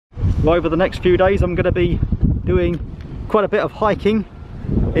Well, over the next few days I'm going to be doing quite a bit of hiking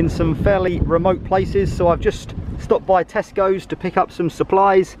in some fairly remote places, so I've just stopped by Tesco's to pick up some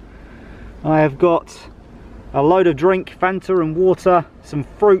supplies. I have got a load of drink, Fanta and water, some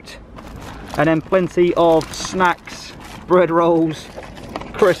fruit, and then plenty of snacks, bread rolls,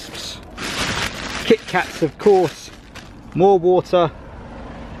 crisps, Kit Kats of course, more water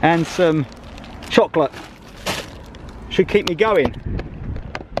and some chocolate. Should keep me going.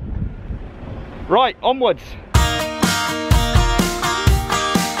 Right, onwards.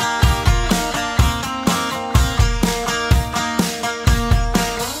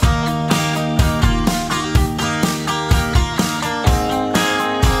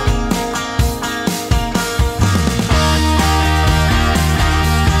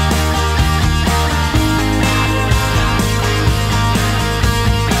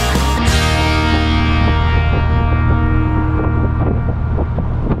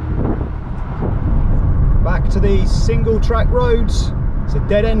 To these single track roads. It's a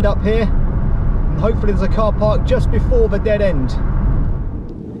dead end up here, and hopefully there's a car park just before the dead end.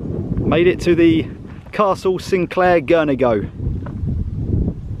 Made it to the Castle Sinclair Girnigoe.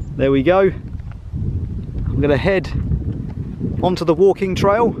 There we go. I'm going to head onto the walking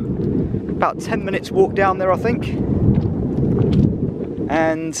trail. About 10 minutes walk down there I think,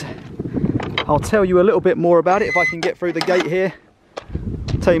 and I'll tell you a little bit more about it if I can get through the gate here.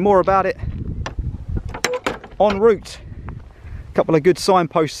 I'll tell you more about it en route. A couple of good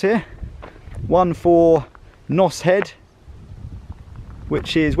signposts here. One for Noss Head,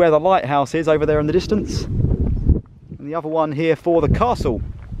 which is where the lighthouse is over there in the distance, and the other one here for the castle.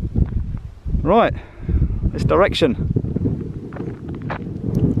 Right, this direction.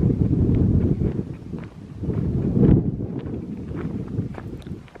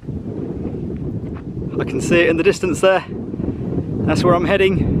 I can see it in the distance there. That's where I'm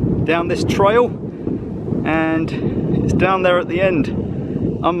heading, down this trail. And it's down there at the end,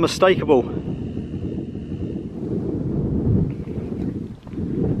 unmistakable.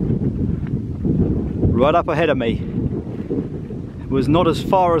 Right up ahead of me. It was not as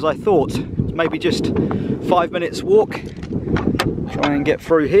far as I thought. Maybe just 5 minutes walk. Try and get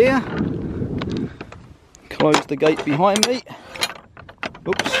through here. Close the gate behind me.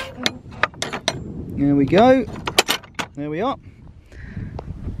 Oops. There we go. There we are.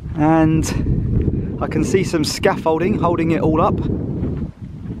 And I can see some scaffolding holding it all up.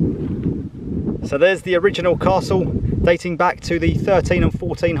 So there's the original castle, dating back to the 13 and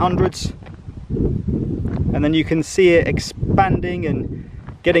 1400s. And then you can see it expanding and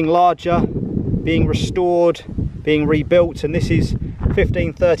getting larger, being restored, being rebuilt. And this is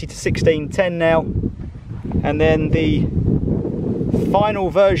 1530 to 1610 now. And then the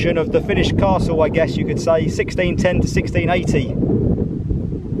final version of the finished castle, I guess you could say, 1610 to 1680.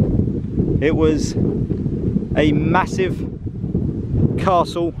 It was a massive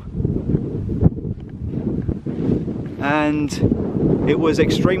castle, and it was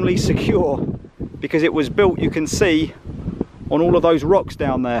extremely secure because it was built, you can see, on all of those rocks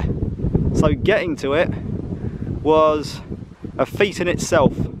down there. So getting to it was a feat in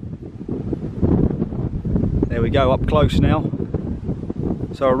itself. There we go, up close now.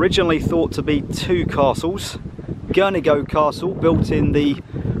 So originally thought to be two castles. Girnigoe Castle, built in the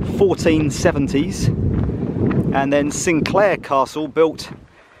 1470s, and then Sinclair Castle, built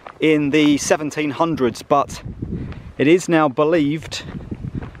in the 1700s, but it is now believed,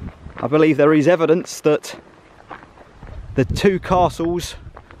 I believe there is evidence that the two castles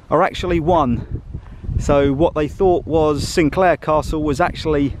are actually one. So what they thought was Sinclair Castle was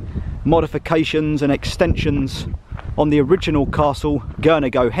actually modifications and extensions on the original castle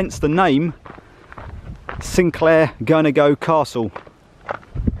Girnigoe, hence the name Sinclair Girnigoe Castle.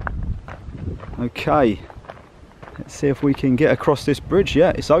 Okay, let's see if we can get across this bridge.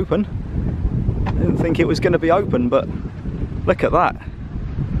 Yeah, it's open. I didn't think it was going to be open, but look at that.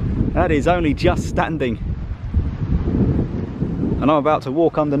 That is only just standing. And I'm about to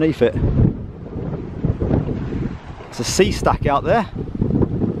walk underneath it. It's a sea stack out there.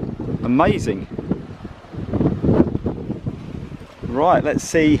 Amazing. Right, let's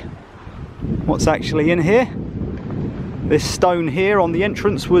see what's actually in here. This stone here on the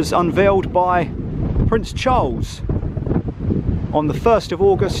entrance was unveiled by Prince Charles on the 1st of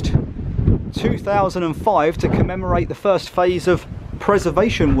August 2005 to commemorate the first phase of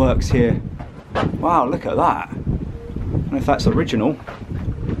preservation works here. Wow, look at that. I don't know if that's original.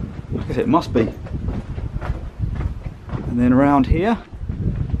 I guess it must be. And then around here,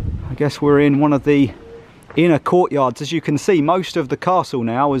 I guess we're in one of the inner courtyards. As you can see, most of the castle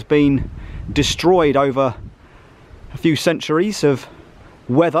now has been destroyed over a few centuries of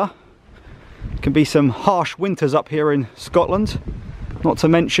weather Can be some harsh winters up here in Scotland, not to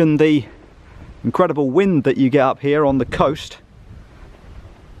mention the incredible wind that you get up here on the coast.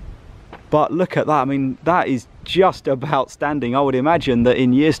 But look at that, I mean, that is just about standing. I would imagine that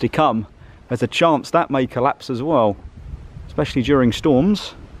in years to come there's a chance that may collapse as well, especially during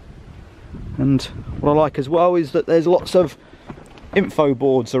storms. And what I like as well is that there's lots of info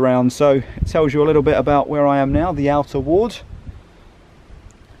boards around, so it tells you a little bit about where I am now, the outer ward.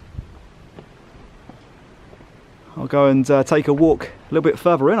 I'll go and take a walk a little bit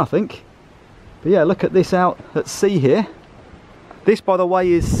further in, I think. But yeah, look at this out at sea here. This, by the way,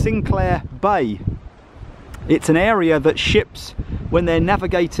 is Sinclair Bay. It's an area that ships, when they're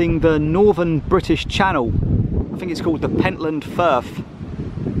navigating the northern British Channel, I think it's called the Pentland Firth,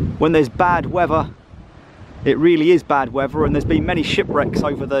 when there's bad weather, it really is bad weather, and there's been many shipwrecks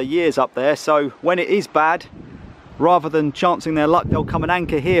over the years up there, so when it is bad, rather than chancing their luck, they'll come and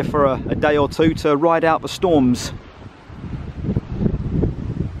anchor here for a day or two to ride out the storms.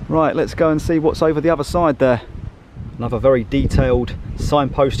 Right, let's go and see what's over the other side there. Another very detailed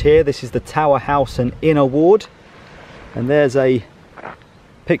signpost here. This is the Tower House and Inner Ward, and there's a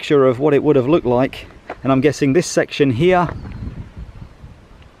picture of what it would have looked like, and I'm guessing this section here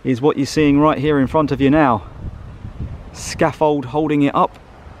is what you're seeing right here in front of you now. Scaffold holding it up,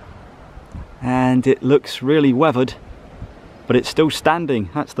 and it looks really weathered, but it's still standing.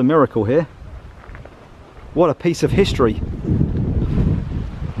 That's the miracle here. What a piece of history.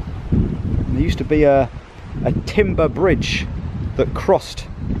 There used to be a timber bridge that crossed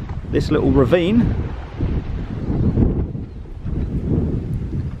this little ravine.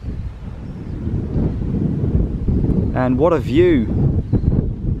 And what a view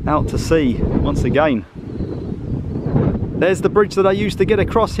out to sea once again. There's the bridge that I used to get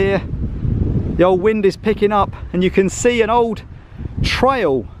across here. The old wind is picking up, and you can see an old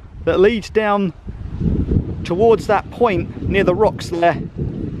trail that leads down towards that point near the rocks there,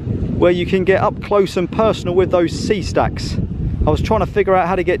 where you can get up close and personal with those sea stacks. I was trying to figure out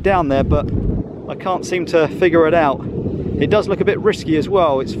how to get down there, but I can't seem to figure it out. It does look a bit risky as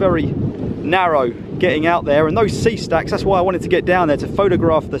well. It's very narrow getting out there, and those sea stacks, that's why I wanted to get down there, to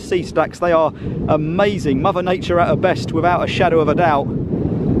photograph the sea stacks. They are amazing. Mother Nature at her best, without a shadow of a doubt.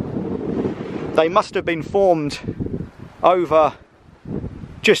 They must have been formed over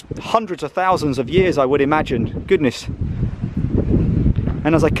just hundreds of thousands of years, I would imagine. Goodness.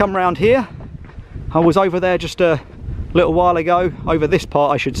 And as I come round here, I was over there just a little while ago, over this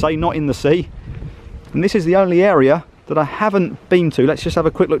part I should say, not in the sea, and this is the only area that I haven't been to. Let's just have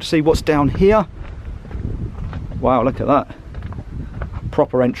a quick look to see what's down here. Wow, look at that.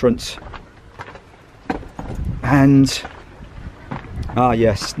 Proper entrance. And ah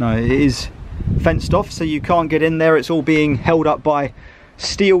yes, no, it is fenced off, so you can't get in there. It's all being held up by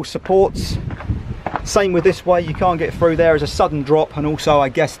steel supports. Same with this way, you can't get through. There is a sudden drop, and also I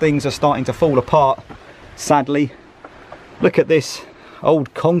guess things are starting to fall apart, sadly. Look at this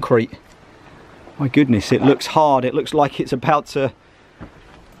old concrete. My goodness, it looks hard. It looks like it's about to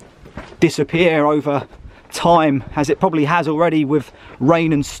disappear over time, as it probably has already with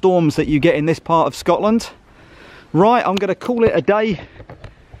rain and storms that you get in this part of Scotland. Right, I'm going to call it a day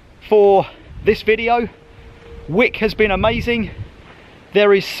for this video. Wick has been amazing.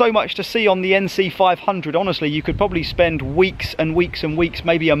 There is so much to see on the NC500. Honestly, you could probably spend weeks and weeks and weeks,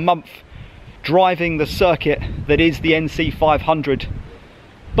 maybe a month, driving the circuit that is the NC500.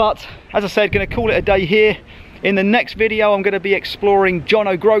 But as I said, going to call it a day here. In the next video I'm going to be exploring John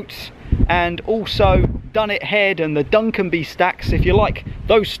O'Groats and also Dunnet Head and the Duncanby stacks. If you like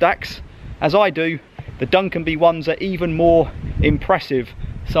those stacks, as I do, the Duncanby ones are even more impressive,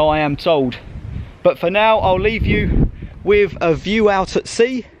 so I am told. But for now, I'll leave you with a view out at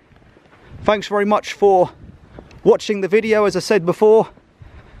sea. Thanks very much for watching the video, as I said before,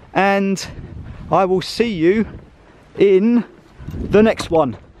 and I will see you in the next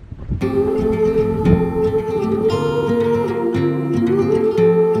one.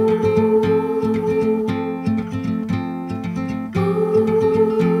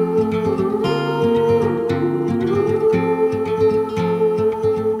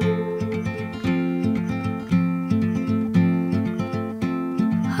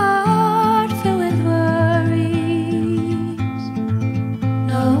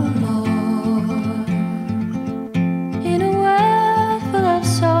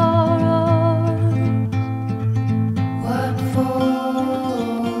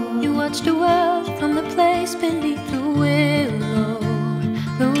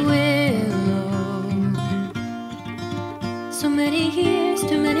 So many